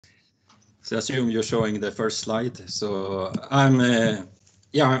So I assume you're showing the first slide. So my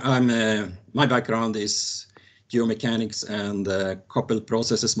background is geomechanics and coupled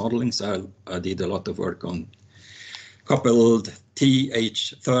processes modeling. So I did a lot of work on coupled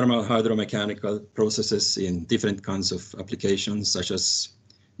thermal hydromechanical processes in different kinds of applications, such as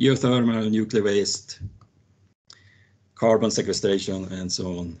geothermal, nuclear waste, carbon sequestration, and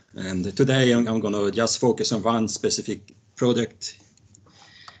so on. And today I'm going to just focus on one specific project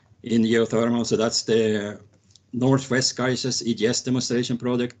in geothermal. So that's the Northwest Geysers EGS demonstration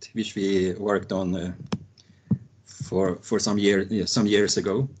project, which we worked on for some years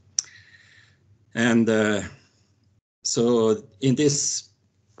ago. And so in this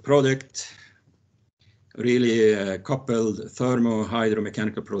project, really coupled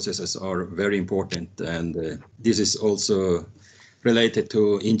thermo-hydromechanical processes are very important, and this is also related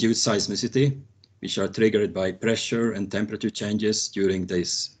to induced seismicity, which are triggered by pressure and temperature changes during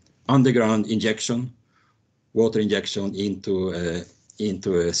this underground injection, water injection into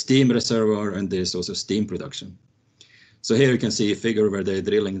a steam reservoir, and there's also steam production. So here you can see a figure where they're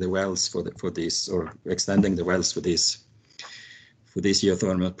drilling the wells for this, or extending the wells for this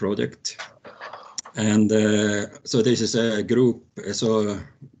geothermal project. And so this is a group. So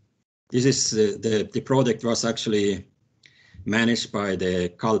this is the project was actually managed by the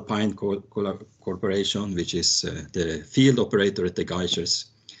Calpine Corporation, which is the field operator at the Geysers.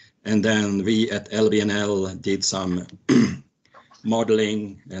 And then we at LBNL did some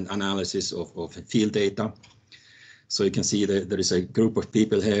modeling and analysis of field data. So you can see that there is a group of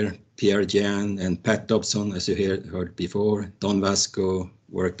people here, Pierre Jean and Pat Dobson, as you heard before. Don Vasco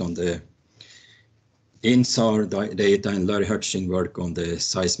worked on the INSAR data, and Larry Hutching worked on the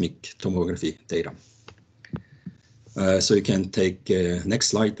seismic tomography data. So you can take next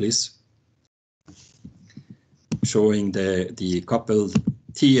slide, please. Showing the coupled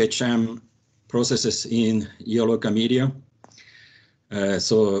THM processes in geological media.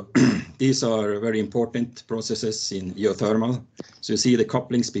 So these are very important processes in geothermal. So you see the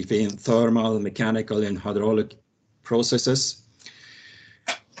couplings between thermal, mechanical, and hydraulic processes.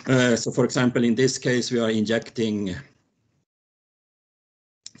 So for example, in this case, we are injecting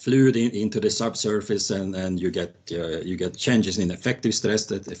fluid into the subsurface, and you get changes in effective stress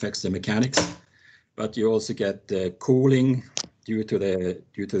that affects the mechanics. But you also get cooling due to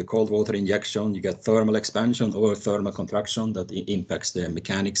the cold water injection. You get thermal expansion or thermal contraction that impacts the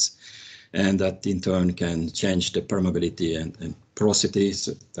mechanics, and that in turn can change the permeability and porosity,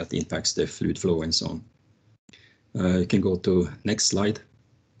 so that impacts the fluid flow and so on. You can go to next slide.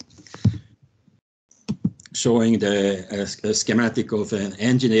 Showing the schematic of an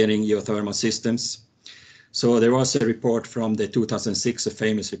engineering geothermal systems. So there was a report from the 2006, a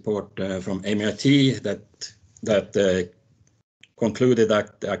famous report from MIT that concluded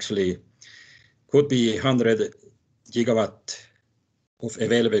that actually could be 100 gigawatt of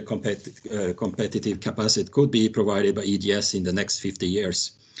available competitive capacity could be provided by EGS in the next 50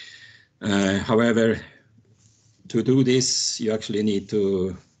 years. However, to do this, you actually need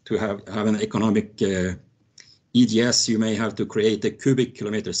to have an economic EGS. You may have to create a cubic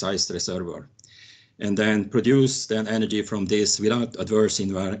kilometer sized reservoir and then produce the energy from this without adverse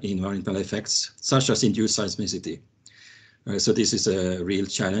environmental effects, such as induced seismicity. So this is a real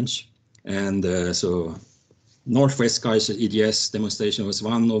challenge. And so Northwest Geysers EGS demonstration was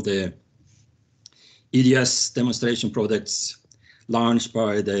one of the EGS demonstration projects launched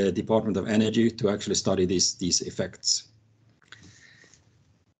by the Department of Energy to actually study these effects.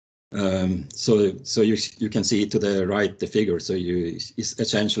 So you can see to the right the figure. So you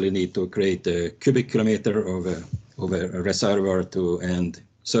essentially need to create a cubic kilometer of a reservoir and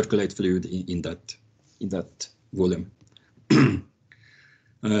circulate fluid in that volume.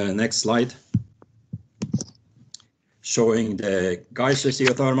 Next slide. Showing the Geysers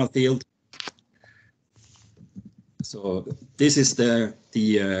geothermal field. So this is the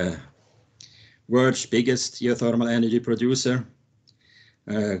world's biggest geothermal energy producer.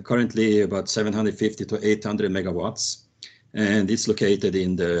 Currently about 750 to 800 megawatts, and it's located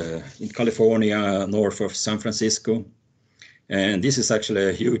in California, north of San Francisco. And this is actually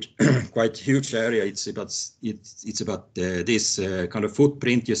a huge, quite huge area. It's about this kind of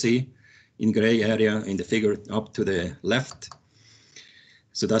footprint you see in gray area in the figure up to the left.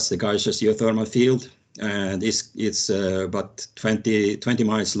 So that's the Geysers geothermal field, and it's about 20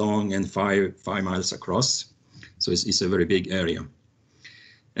 miles long and 5 miles across. So it's a very big area.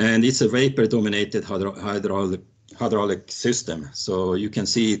 And it's a vapor-dominated hydraulic system. So you can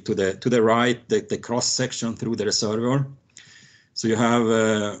see to the right the cross section through the reservoir. So you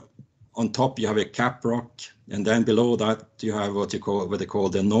have on top you have a cap rock, and then below that you have what they call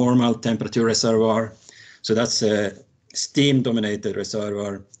the normal temperature reservoir. So that's a steam-dominated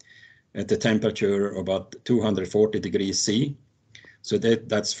reservoir at the temperature about 240 degrees C. So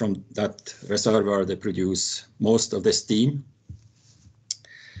that's from that reservoir they produce most of the steam.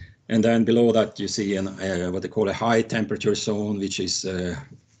 And then below that you see what they call a high temperature zone, which is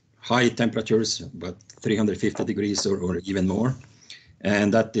high temperatures, but 350 degrees or even more.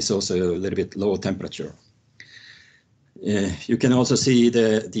 And that is also a little bit low temperature. You can also see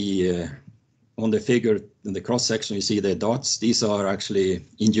on the figure in the cross section, you see the dots. These are actually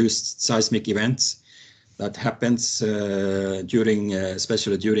induced seismic events that happens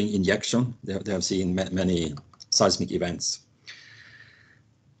especially during injection. They have seen many seismic events.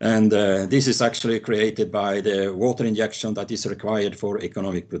 And this is actually created by the water injection that is required for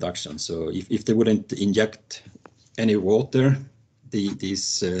economic production. So if they wouldn't inject any water,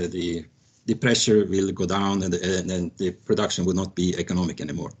 the pressure will go down and the production will not be economic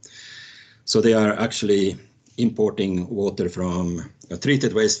anymore. So they are actually importing water from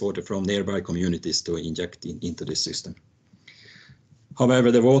treated wastewater from nearby communities to inject into this system.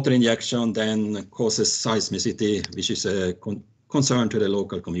 However, the water injection then causes seismicity, which is a concern to the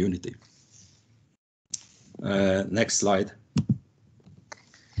local community. Next slide.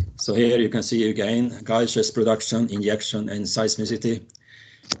 So here you can see again Geysers production, injection, and seismicity.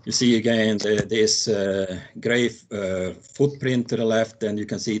 You see again this gray footprint to the left, and you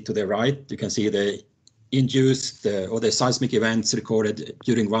can see to the right, you can see the induced or the seismic events recorded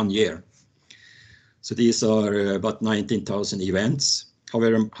during 1 year. So these are about 19,000 events.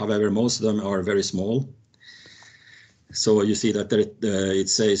 However, most of them are very small. So you see that it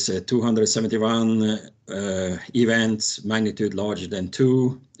says 271 events magnitude larger than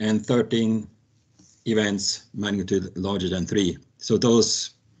 2 and 13 events magnitude larger than 3. So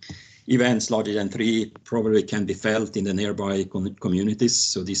those events larger than 3 probably can be felt in the nearby communities.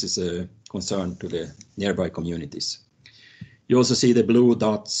 So this is a concern to the nearby communities. You also see the blue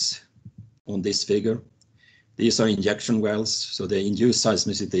dots on this figure. These are injection wells. So the induced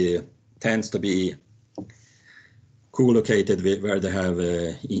seismicity tends to be co-located where they have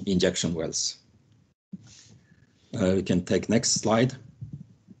injection wells. We can take next slide.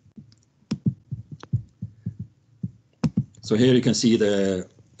 So here you can see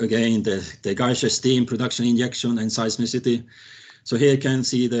again the Geysers steam production, injection, and seismicity. So here you can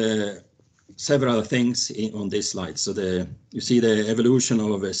see the several things on this slide. So you see the evolution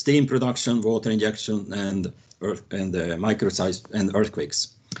of steam production, water injection, and micro-seismic and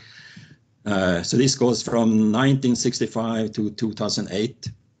earthquakes. So this goes from 1965 to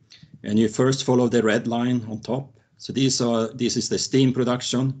 2008, and you first follow the red line on top. So this is the steam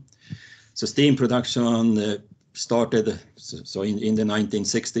production. So steam production started in the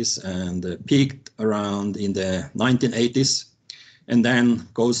 1960s and peaked around in the 1980s, and then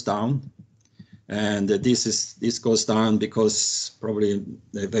goes down. And this goes down because probably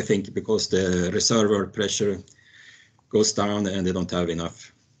they think because the reservoir pressure goes down and they don't have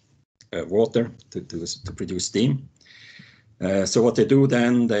enough water to produce steam. So what they do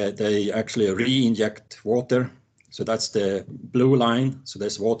then, they actually re-inject water. So that's the blue line. So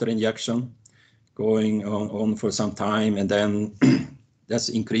there's water injection going on for some time, and then that's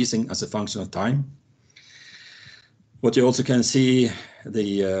increasing as a function of time. What you also can see,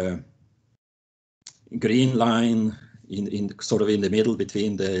 the green line in sort of in the middle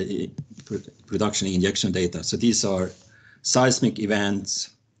between the production and injection data. So these are seismic events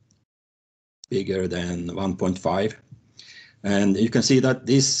bigger than 1.5. And you can see that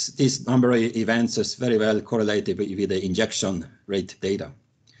this number of events is very well correlated with the injection rate data.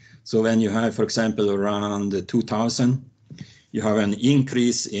 So when you have, for example, around 2000, you have an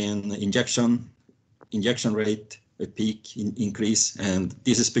increase in injection rate, a peak increase, and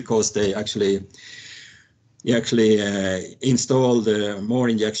this is because they actually installed more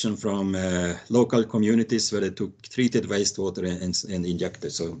injection from local communities where they took treated wastewater and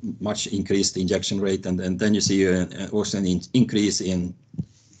injected, so much increased injection rate, and then you see also an increase in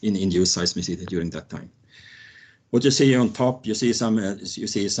induced seismicity during that time. What you see on top, you see some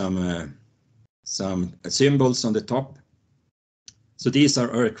symbols on the top. So these are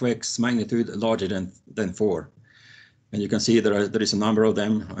earthquakes magnitude larger than 4, and you can see there is a number of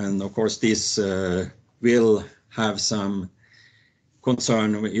them, and of course this will have some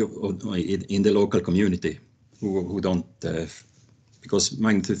concern in the local community who don't, because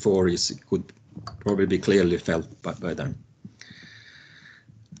magnitude 4 could probably be clearly felt by them.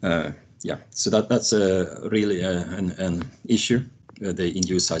 Yeah, so that's really an issue, the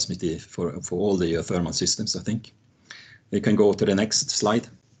induced seismicity for all the thermal systems, I think. We can go to the next slide.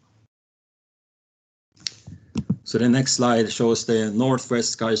 So the next slide shows the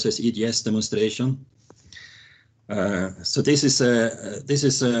Northwest Geysers EGS demonstration. So this is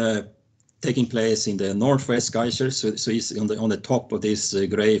taking place in the Northwest Geysers. So it's on the top of this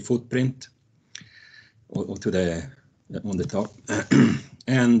gray footprint, or on the top,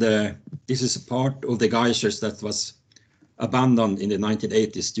 and this is a part of the geysers that was abandoned in the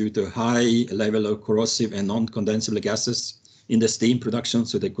 1980s due to high level of corrosive and non-condensable gases in the steam production,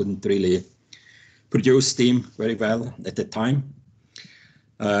 so they couldn't really produce steam very well at the time.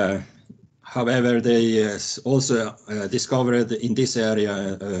 However, they also discovered in this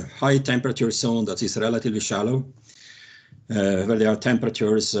area a high temperature zone that is relatively shallow, where there are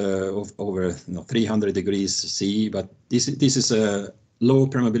temperatures of over 300 degrees C, but this is a low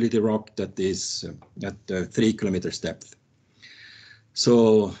permeability rock that is at 3 kilometers depth.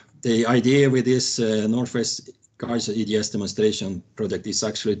 So the idea with this Northwest Geyser EGS demonstration project is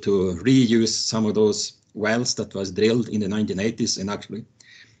actually to reuse some of those wells that was drilled in the 1980s and actually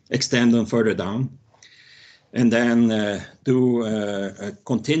extend them further down, and then do a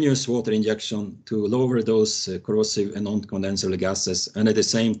continuous water injection to lower those corrosive and non-condensable gases, and at the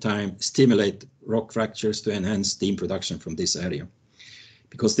same time stimulate rock fractures to enhance steam production from this area.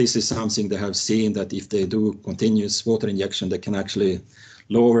 Because this is something they have seen, that if they do continuous water injection, they can actually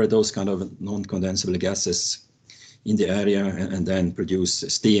lower those kind of non-condensable gases in the area and then produce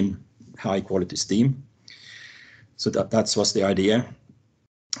steam, high quality steam. So that was the idea.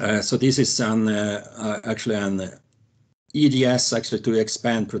 So this is actually an EGS to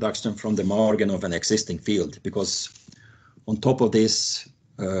expand production from the margin of an existing field, because on top of this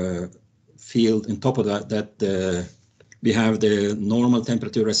field, on top of that, we have the normal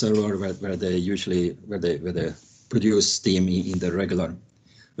temperature reservoir where they produce steam in the regular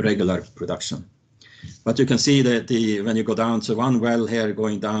production. But you can see that when you go down to one well here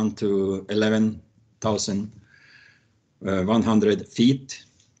going down to 11,100 feet.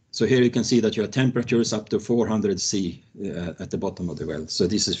 So here you can see that you have temperatures up to 400 C at the bottom of the well. So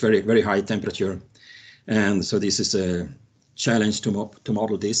this is very, very high temperature. And so this is a challenge to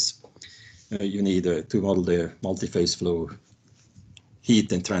model this. You need to model the multi-phase flow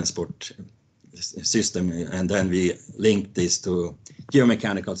heat and transport system. And then we link this to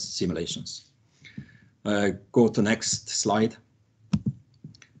geomechanical simulations. Go to next slide.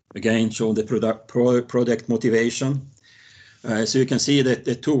 Again, show the project motivation. So you can see that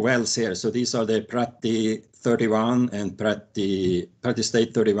the two wells here. So these are the Pratti 31 and Pratti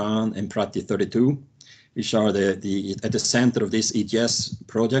State 31 and Pratti 32, which are at the center of this EGS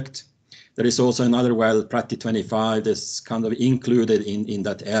project. There is also another well, Pratti 25, that's kind of included in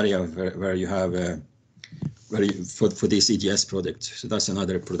that area where you have for this EGS project. So that's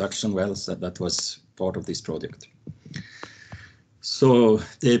another production well that was part of this project. So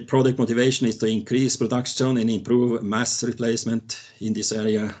the project motivation is to increase production and improve mass replacement in this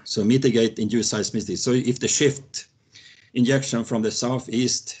area, so mitigate induced seismicity. So if the shift injection from the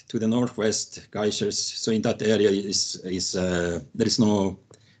southeast to the northwest geysers, so in that area is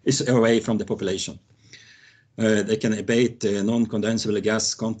away from the population. They can abate the non-condensable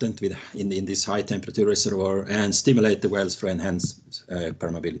gas content in this high temperature reservoir and stimulate the wells for enhanced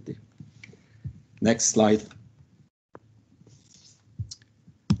permeability. Next slide.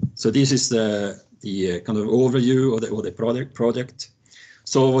 So this is the kind of overview of the project.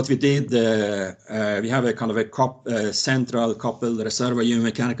 So what we did, we have a kind of a central coupled reservoir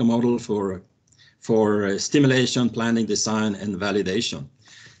geomechanical model for stimulation, planning, design, and validation.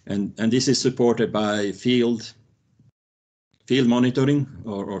 And this is supported by field monitoring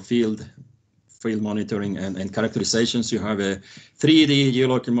or field monitoring and characterizations. You have a 3D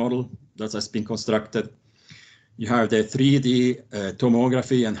geological model that has been constructed. You have the 3D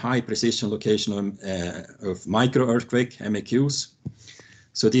tomography and high precision location of micro earthquake MAQs.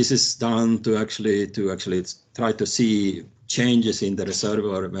 So this is done to actually try to see changes in the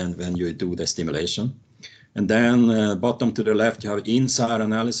reservoir when you do the stimulation. And then bottom to the left, you have INSAR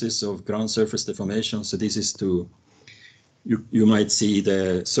analysis of ground surface deformation. So this is you might see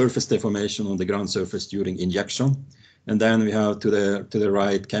the surface deformation on the ground surface during injection. And then we have to the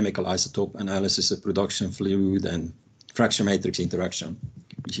right chemical isotope analysis of production fluid and fracture matrix interaction,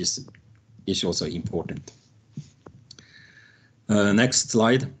 which is also important. Next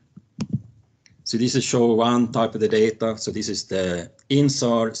slide. So this is show one type of the data. So this is the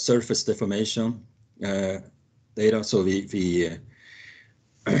INSAR surface deformation data. So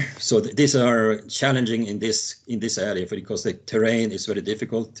so these are challenging in this area because the terrain is very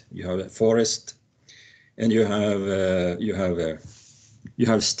difficult. You have a forest, and you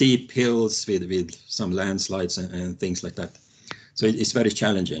have steep hills with some landslides and things like that. So it's very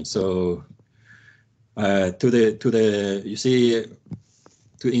challenging. So You see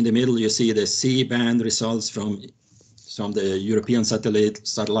in the middle you see the C-band results from the European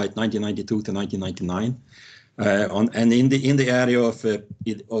satellite 1992 to 1999. And in the area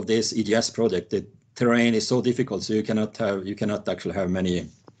of this EGS project, the terrain is so difficult, so you cannot actually have many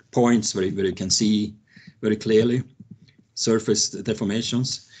points where you can see very clearly surface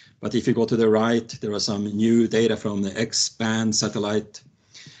deformations. But if you go to the right, there was some new data from the X-band satellite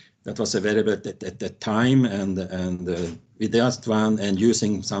that was available at that time, and with that one, and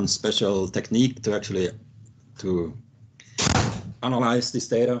using some special technique to actually analyze this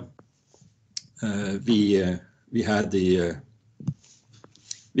data, we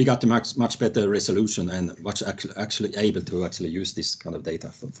got a much better resolution and was actually able to use this kind of data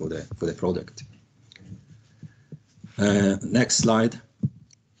for the project. Next slide.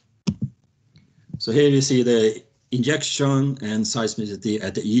 So here you see the injection and seismicity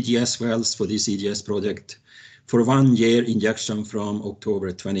at the EGS wells for this EGS project for 1 year injection from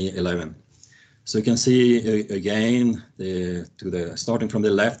October 2011. So you can see again, starting from the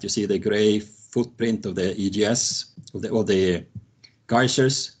left, you see the gray footprint of the EGS, of the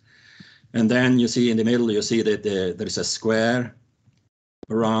geysers. And then you see in the middle, you see that there is a square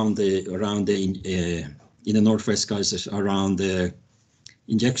around in the northwest geysers, around the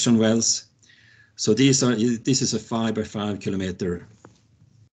injection wells. So this is a 5 by 5 kilometer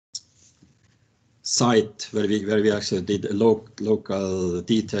site where we actually did a local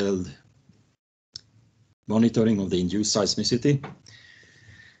detailed monitoring of the induced seismicity,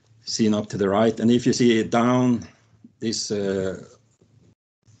 seen up to the right. And if you see down this,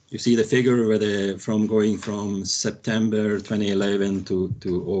 you see the figure where going from September 2011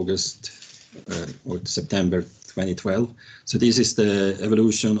 to August or September 2012. So this is the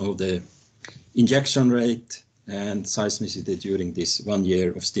evolution of the injection rate and seismicity during this 1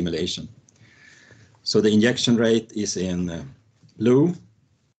 year of stimulation. So the injection rate is in blue.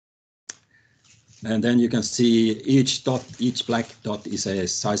 And then you can see each black dot is a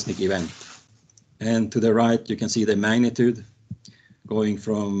seismic event. And to the right, you can see the magnitude going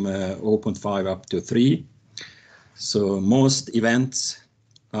from 0.5 up to 3. So most events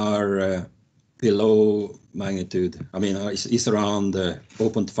are below magnitude. I mean, it's around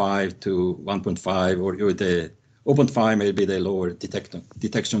 0.5 to 1.5, or the 0.5 may be the lower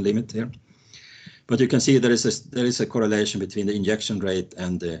detection limit here. But you can see there is a correlation between the injection rate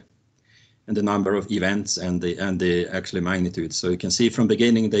and the number of events and the actual magnitude. So you can see from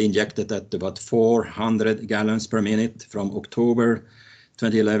beginning they injected at about 400 gallons per minute from October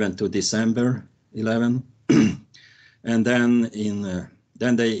 2011 to December 11, and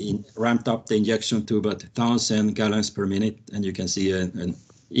then they ramped up the injection to about 1,000 gallons per minute, and you can see an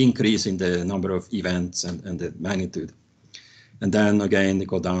increase in the number of events and the magnitude. And then again they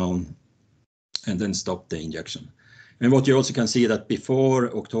go down and then stop the injection. And what you also can see that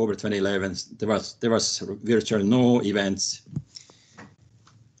before October 2011, there was virtually no events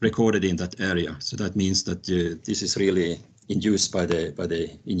recorded in that area. So that means that this is really induced by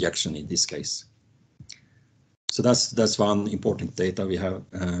the injection in this case. So that's one important data we have.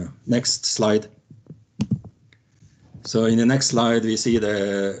 Next slide. So in the next slide, we see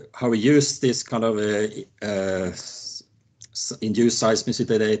how we use this kind of induced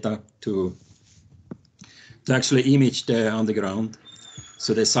seismicity data to actually image the underground.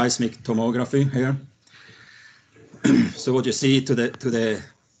 So the seismic tomography here. So what you see to the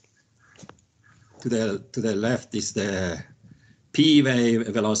left is the P wave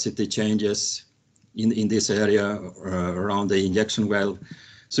velocity changes in this area around the injection well.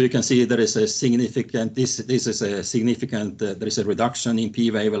 So you can see there is a significant, there is a reduction in P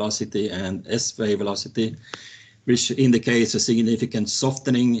wave velocity and S wave velocity, which indicates a significant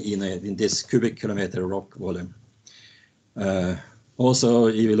softening in this cubic kilometer rock volume. Also,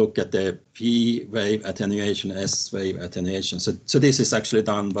 if you look at the P wave attenuation, S wave attenuation. So this is actually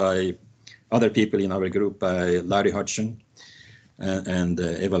done by other people in our group, by Larry Hudson, and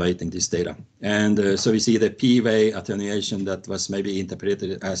evaluating this data. And so we see the P wave attenuation that was maybe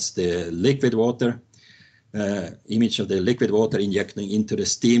interpreted as the liquid water, image of the liquid water injecting into the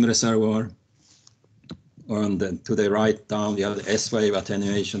steam reservoir. And then to the right down, we have the S wave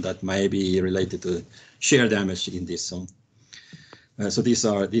attenuation that may be related to shear damage in this zone. So these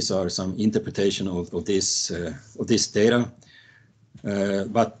are some interpretation of this data.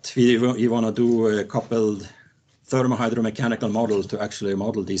 But we want to do a coupled thermohydromechanical model to actually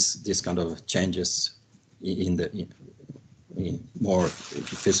model this kind of changes in more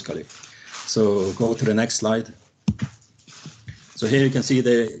physically. So go to the next slide. So here you can see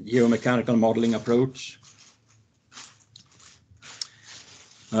the geomechanical modeling approach.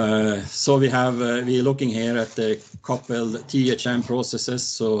 So we're looking here at the coupled THM processes.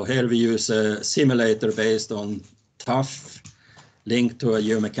 So here we use a simulator based on TUF linked to a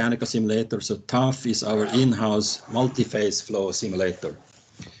geomechanical simulator. So TUF is our in-house multi-phase flow simulator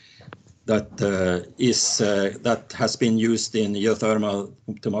that has been used in geothermal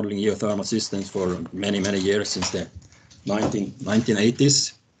to modeling geothermal systems for many years, since the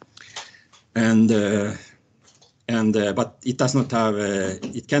 1980s. But it does not have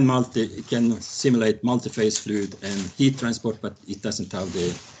it can simulate multi-phase fluid and heat transport, but it doesn't have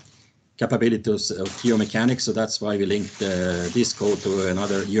the capabilities of geomechanics. So that's why we linked this code to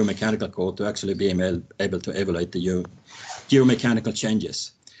another geomechanical code to actually be able to evaluate the geomechanical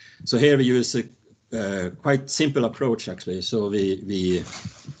changes. So here we use a quite simple approach actually. So we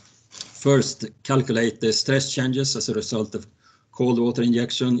first calculate the stress changes as a result of cold water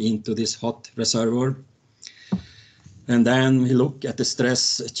injection into this hot reservoir. And then we look at the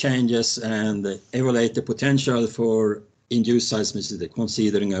stress changes and evaluate the potential for induced seismicity,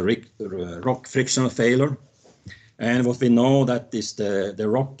 considering a rock frictional failure. And what we know that is the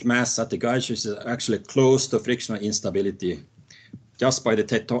rock mass at the Geysers is actually close to frictional instability just by the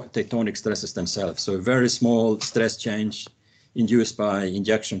tectonic stresses themselves. So a very small stress change induced by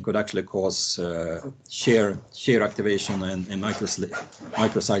injection could actually cause shear activation and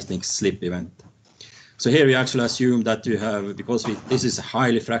microseismic slip event. So here we actually assume that you have, because this is a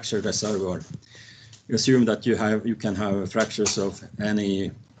highly fractured reservoir, you assume that you can have fractures of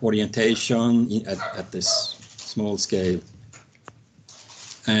any orientation at this small scale,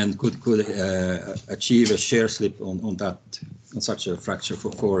 and could achieve a shear slip on such a fracture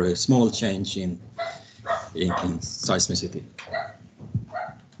for a small change in seismicity.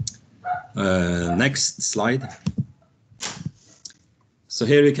 Next slide. So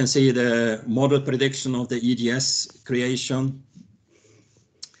here we can see the model prediction of the EGS creation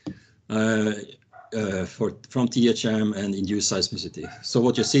from THM and induced seismicity. So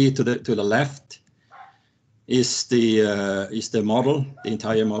what you see to the left is the model, the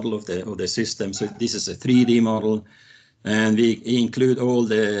entire model of the system. So this is a 3D model, and we include all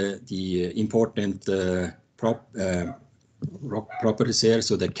the important rock properties here.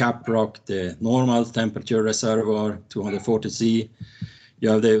 So the cap rock, the normal temperature reservoir, 240 C. You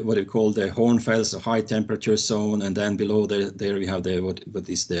have what we call the hornfels, a high temperature zone, and then below there we have what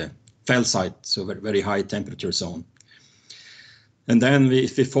is the fell site, so very high temperature zone. And then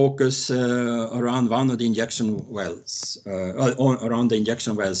if we focus around one of the injection wells, around the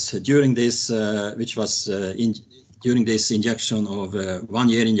injection wells during this, which was during this injection of 1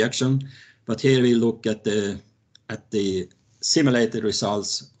 year injection, but here we look at the simulated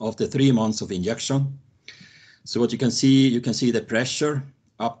results of the 3 months of injection. So what you can see the pressure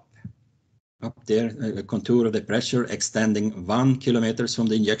up there, a contour of the pressure extending 1 kilometer from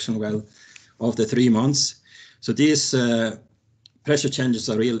the injection well of the 3 months. So these pressure changes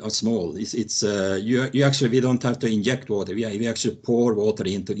are small. You actually, we don't have to inject water. We actually pour water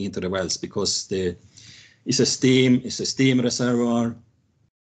into the wells, because it's a steam reservoir,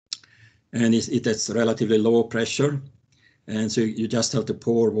 and it has relatively low pressure. And so you just have to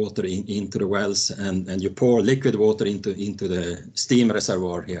pour water into the wells, and you pour liquid water into the steam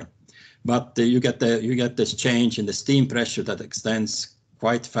reservoir here. But you get this change in the steam pressure that extends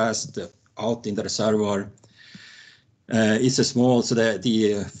quite fast out in the reservoir. It's a small, so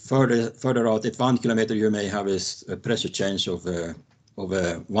the further out at 1 kilometer you may have a pressure change of 1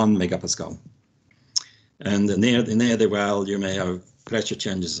 megapascal, and near the well you may have pressure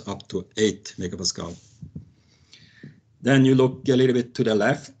changes up to 8 megapascal. Then you look a little bit to the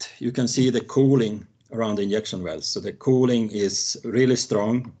left, you can see the cooling around the injection wells. So the cooling is really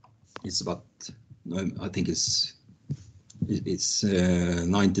strong. It's about, I think it's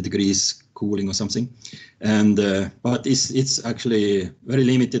 90 degrees cooling or something, and but it's actually very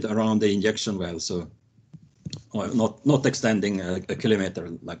limited around the injection well. So not extending a kilometer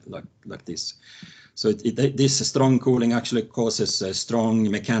like this. So this strong cooling actually causes strong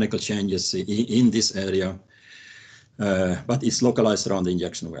mechanical changes in this area. But it's localized around the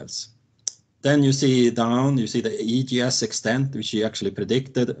injection wells. Then you see the EGS extent, which you actually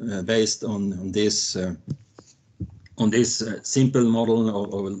predicted based on this simple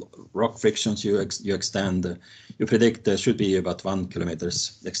model of rock frictions. You extend, you predict there should be about 1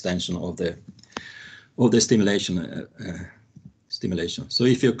 kilometer's extension of the stimulation. So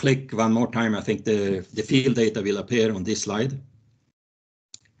if you click one more time, I think the field data will appear on this slide,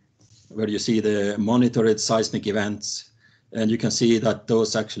 where you see the monitored seismic events, and you can see that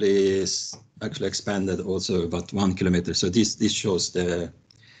those actually expanded also about 1 kilometer. So this shows I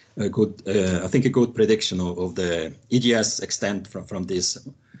think a good prediction of the EGS extent from this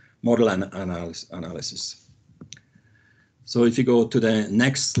model analysis. So if you go to the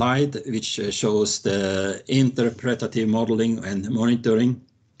next slide, which shows the interpretative modeling and monitoring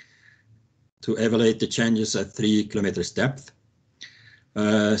to evaluate the changes at 3 kilometers depth.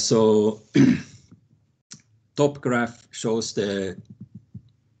 So top graph shows the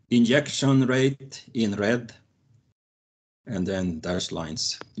injection rate in red, and then dashed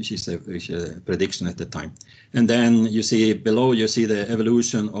lines, which is a prediction at the time. And then you see below, you see the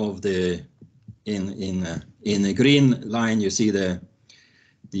evolution of the in a green line, you see the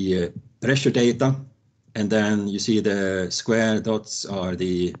pressure data, and then you see the square dots are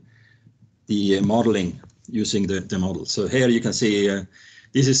the modeling using the model. So here you can see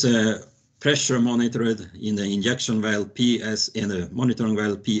this is a pressure monitored in the injection well PS in the monitoring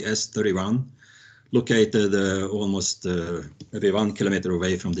well PS31, located almost maybe 1 kilometer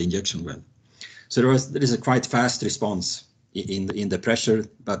away from the injection well. So there is a quite fast response in the pressure,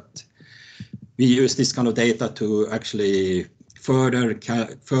 but we use this kind of data to actually further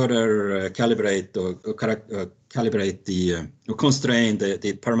calibrate or calibrate or constrain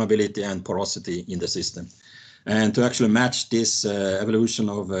the permeability and porosity in the system, and to actually match this evolution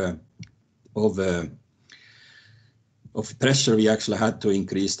of pressure, we actually had to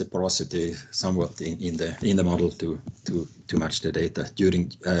increase the porosity somewhat in the model to match the data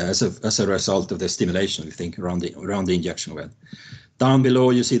during as a result of the stimulation, we think, around the injection well. Down below,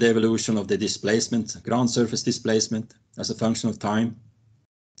 you see the evolution of the displacement, ground surface displacement, as a function of time.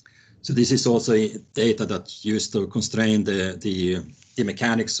 So this is also data that's used to constrain the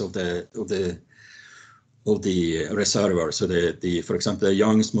mechanics of the reservoir. So for example, the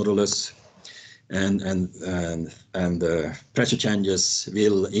Young's modulus and pressure changes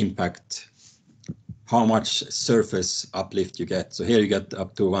will impact how much surface uplift you get. So here you get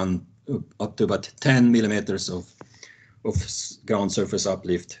up to about 10 millimeters of ground surface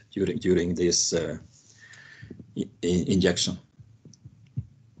uplift during this injection.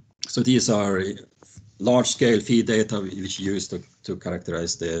 So these are large-scale feed data which you use to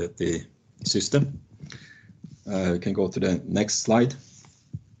characterize the system. We can go to the next slide.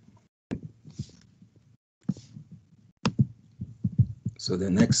 So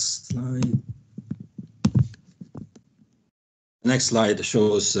the next slide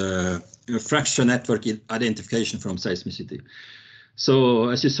shows fracture network identification from seismicity. So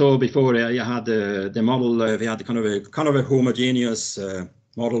as you saw before, you had the model. We had kind of a homogeneous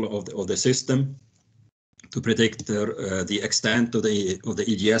model of the system to predict the extent of the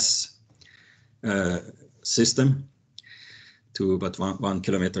EGS system to about 1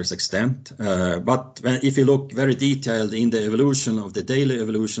 kilometer's extent. But if you look very detailed in the evolution of the daily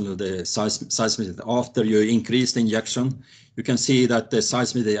evolution of the seismicity after you increase the injection, you can see that the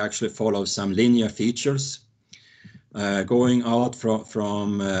seismicity actually follows some linear features. Going out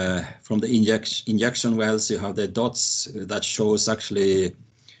from the injection wells, you have the dots that shows actually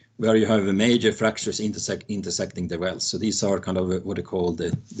where you have major fractures intersecting the wells. So these are kind of what they call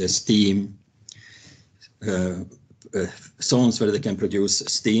the steam zones where they can produce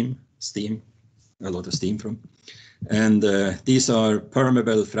steam, a lot of steam from. And these are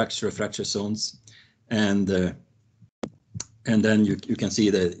permeable fracture zones, and then you can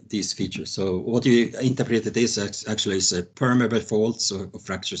see these features. So what you interpreted this actually is a permeable faults or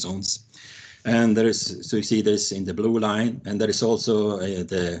fracture zones. And so you see this in the blue line, and there is also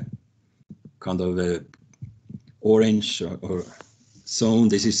the kind of a orange or zone.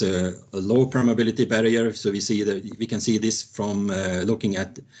 This is a low permeability barrier. So we can see this from looking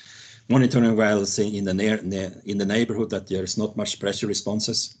at monitoring wells in the neighborhood that there's not much pressure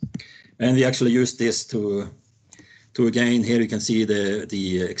responses, and we actually use this to again, here you can see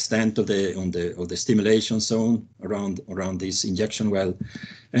the extent of the stimulation zone around this injection well,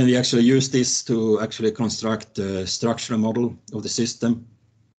 and we actually use this to actually construct a structural model of the system,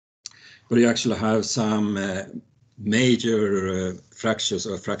 where you actually have some major fractures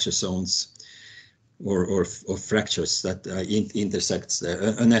or fracture zones or fractures that intersects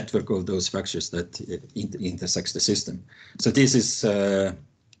a network of those fractures that intersects the system. So this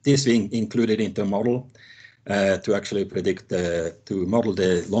is being included into a model to actually predict to model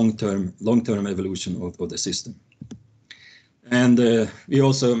the long-term evolution of the system. And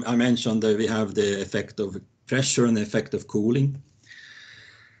I mentioned that we have the effect of pressure and the effect of cooling.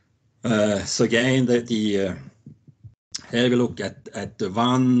 So again, here we look at the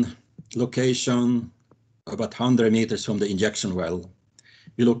one location about 100 meters from the injection well.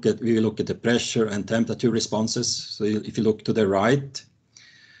 We look at the pressure and temperature responses. So if you look to the right,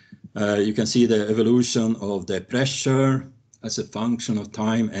 you can see the evolution of the pressure as a function of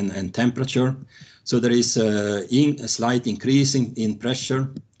time and temperature. So there is a slight increase in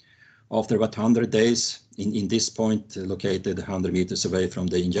pressure after about 100 days in this point located 100 meters away from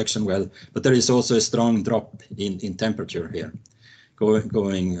the injection well. But there is also a strong drop in temperature here.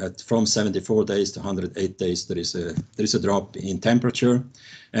 Going from 74 days to 108 days, there is a drop in temperature,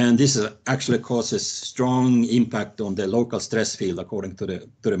 and this actually causes strong impact on the local stress field according to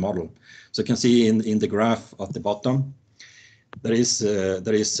the model. So you can see in the graph at the bottom, there is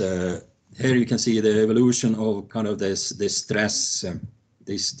here you can see the evolution of kind of this stress.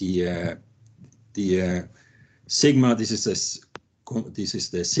 The sigma. This is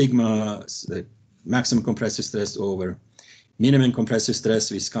the sigma, the maximum compressive stress over minimum compressive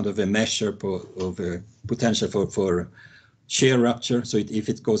stress, is kind of a measure of potential for shear rupture. So if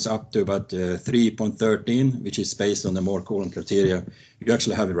it goes up to about 3.13, which is based on the more cooling criteria, you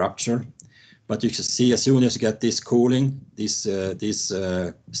actually have a rupture. But you can see as soon as you get this cooling, this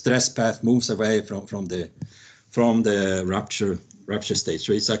stress path moves away from the rupture stage.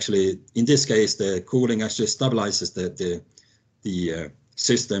 So it's actually, in this case, the cooling actually stabilizes the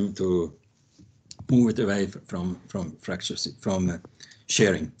system to move it away from fractures, from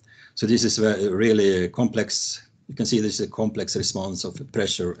shearing. So this is really complex. You can see this is a complex response of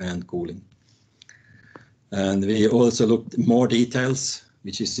pressure and cooling. And we also looked more details,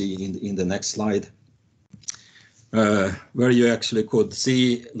 which you see in the next slide, where you actually could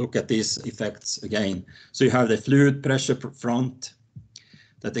look at these effects again. So you have the fluid pressure front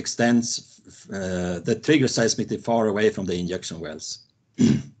that extends the trigger seismicity far away from the injection wells.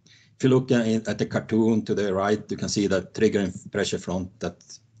 If you look at the cartoon to the right, you can see that trigger and pressure front that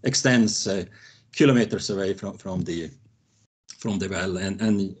extends kilometers away from the well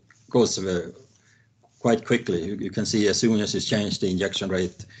and goes quite quickly. You can see as soon as you change the injection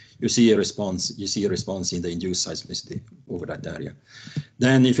rate, you see a response. You see a response in the induced seismicity over that area.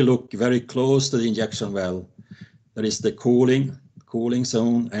 Then, if you look very close to the injection well, there is the cooling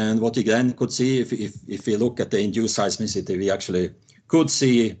zone, and what you then could see, if you look at the induced seismicity, we actually could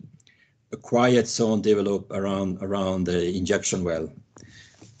see a quiet zone develop around the injection well,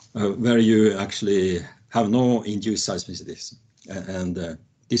 where you actually have no induced seismicities, and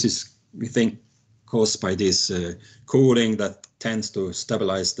this is, we think, caused by this cooling that tends to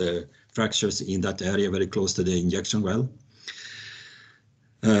stabilize the fractures in that area very close to the injection well.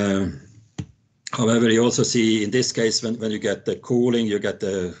 However, you also see in this case when you get the cooling, you get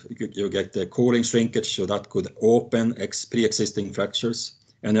the cooling shrinkage, so that could open pre-existing fractures.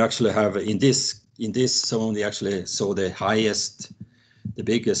 And you actually have in this zone, we actually saw the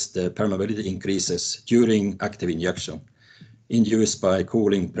biggest permeability increases during active injection, induced by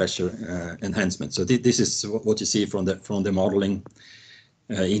cooling pressure enhancement. So this is what you see from the modeling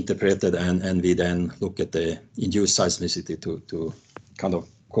interpreted, and we then look at the induced seismicity to kind of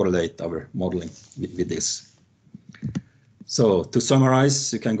correlate our modeling with this. So to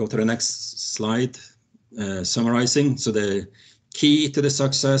summarize, you can go to the next slide, summarizing. So the key to the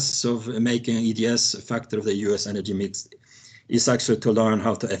success of making EGS a factor of the US energy mix is actually to learn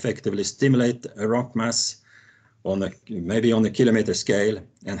how to effectively stimulate a rock mass maybe on a kilometer scale,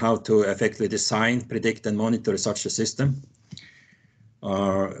 and how to effectively design, predict, and monitor such a system.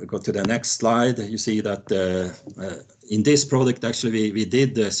 Go to the next slide. You see that in this project, actually, we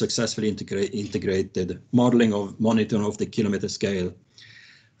did successfully integrated modeling of monitoring of the kilometer scale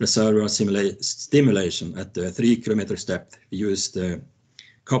reservoir stimulation at the 3 kilometers depth. We used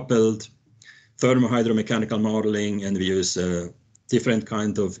coupled thermo-hydromechanical modeling, and we use different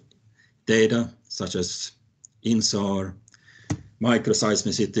kind of data such as INSAR,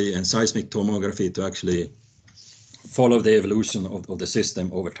 microseismicity, and seismic tomography to actually follow the evolution of the system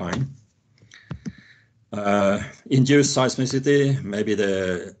over time. Induced seismicity maybe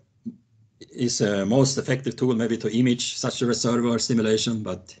is a most effective tool maybe to image such a reservoir simulation,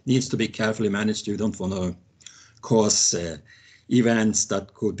 but needs to be carefully managed. You don't want to cause events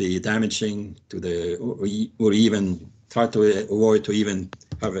that could be damaging to or even try to avoid to even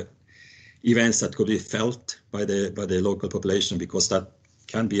have events that could be felt by the local population, because that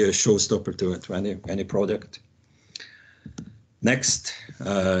can be a showstopper to any project. Next,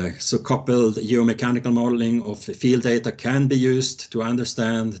 so coupled geomechanical modeling of field data can be used to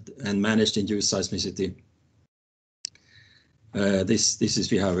understand and manage induced seismicity. This is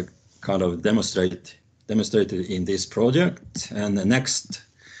we have kind of demonstrated in this project. And the next,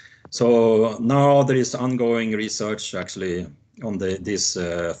 so now there is ongoing research actually on this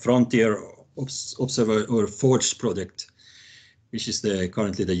frontier observer or forge project, which is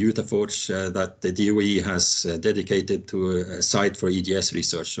currently the Utah Forge that the DOE has dedicated to a site for EGS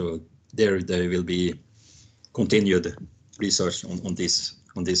research. So there will be continued research on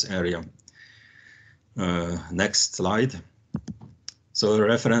this area. Next slide. So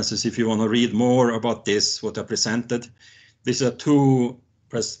references, if you want to read more about this, what I presented, these are two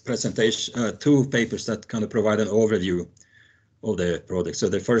papers that kind of provide an overview of the product. So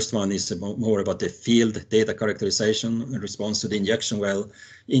the first one is more about the field data characterization in response to the injection well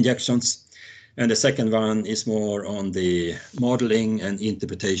injections. And the second one is more on the modeling and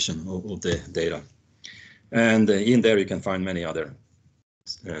interpretation of the data. And in there you can find many other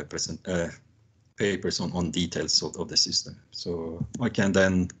papers on details of the system. So I can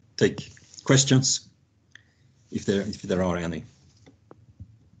then take questions if there are any.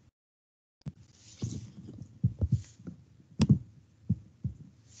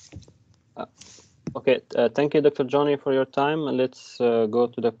 Okay, thank you, Dr. Jonny, for your time. Let's go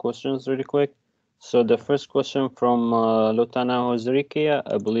to the questions really quick. So the first question from Lutana Hozriki,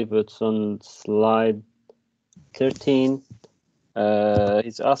 I believe it's on slide 13.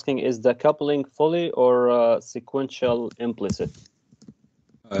 He's asking, is the coupling fully or sequential implicit?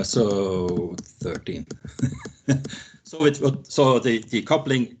 So 13. so the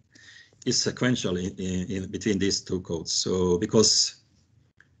coupling is sequential in between these two codes. So because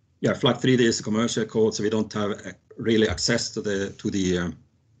FLAC3D is a commercial code, so we don't have really access to the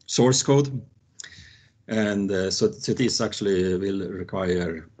source code, and so this actually will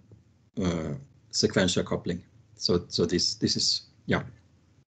require sequential coupling. So this is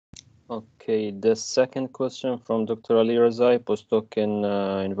Okay, the second question from Dr. Ali Razai, postdoc in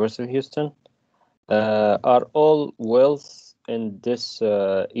University of Houston. Are all wells in this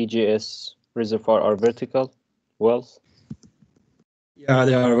EGS reservoir are vertical wells? Yeah,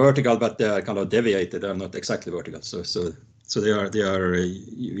 they are vertical, but they are kind of deviated. They are not exactly vertical. So they are.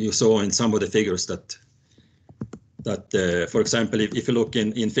 You saw in some of the figures that for example, if you look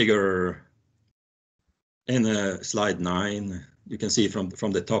in figure in slide 9, you can see from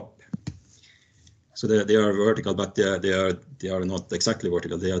the top. So they are vertical, but they are not exactly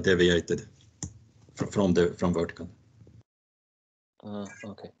vertical. They are deviated from vertical.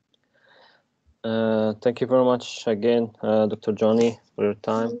 Okay. Thank you very much again, Dr. Jonny, for your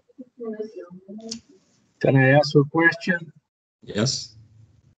time. Can I ask a question? Yes.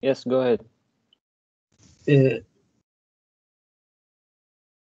 Yes, go ahead.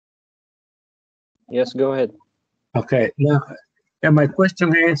 Yes, go ahead. Okay. Now, my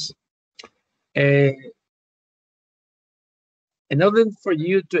question is, in order for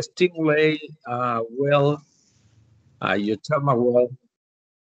you to stimulate geothermal well,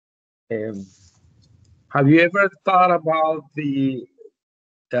 have you ever thought about the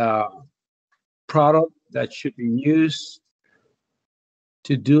product that should be used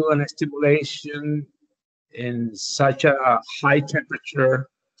to do an stimulation in such a high temperature,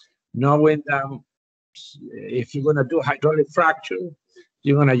 knowing that if you're going to do hydraulic fracture,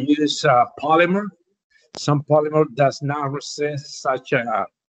 you're going to use polymer. Some polymer does not resist such a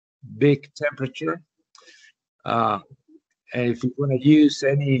big temperature. And if you're going to use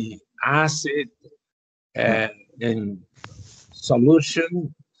any acid in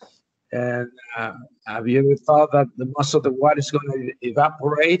solution, and have you ever thought that the most of the water is going to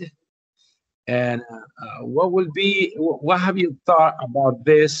evaporate? And what have you thought about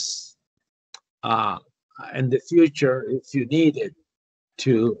this in the future if you need it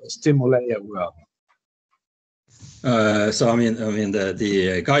to stimulate a well? So I mean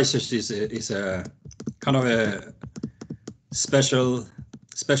the Geysers is a kind of a special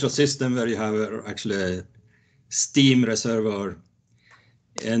system where you have actually a steam reservoir,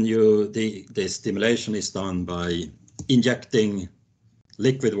 and the stimulation is done by injecting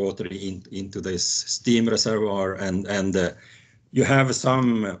liquid water into this steam reservoir, and you have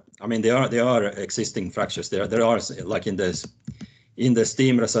some. I mean, there are existing fractures. There are, like in the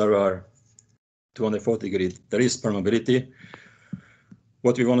steam reservoir, 240 degree, there is permeability.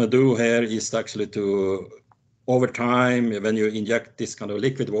 What we want to do here is actually to, over time, when you inject this kind of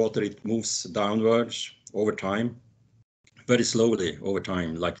liquid water, it moves downwards over time, very slowly over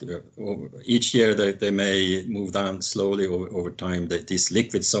time. Like each year they may move down slowly over time, this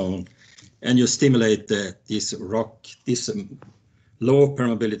liquid zone, and you stimulate this rock, this low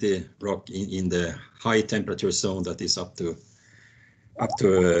permeability rock in the high temperature zone that is up to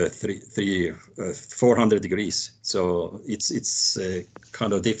 400 degrees. So it's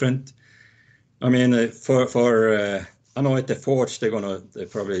kind of different. I mean, for I know at the forge they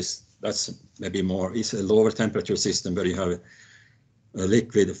probably that's maybe more. It's a lower temperature system where you have a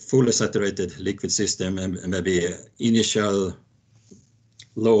liquid, fully saturated liquid system, and maybe initial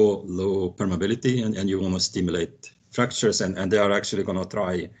low permeability, and you want to stimulate fractures, and they are actually going to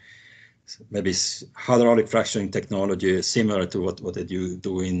try maybe hydraulic fracturing technology similar to what they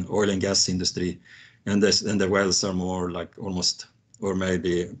do in oil and gas industry, and the wells are more like almost or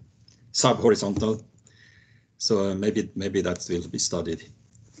maybe sub-horizontal. So maybe that will be studied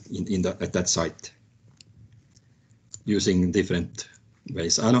at that site using different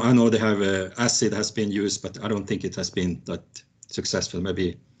ways. I know they have acid has been used, but I don't think it has been that successful.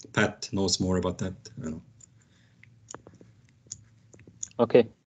 Maybe Pat knows more about that. I don't know. Okay,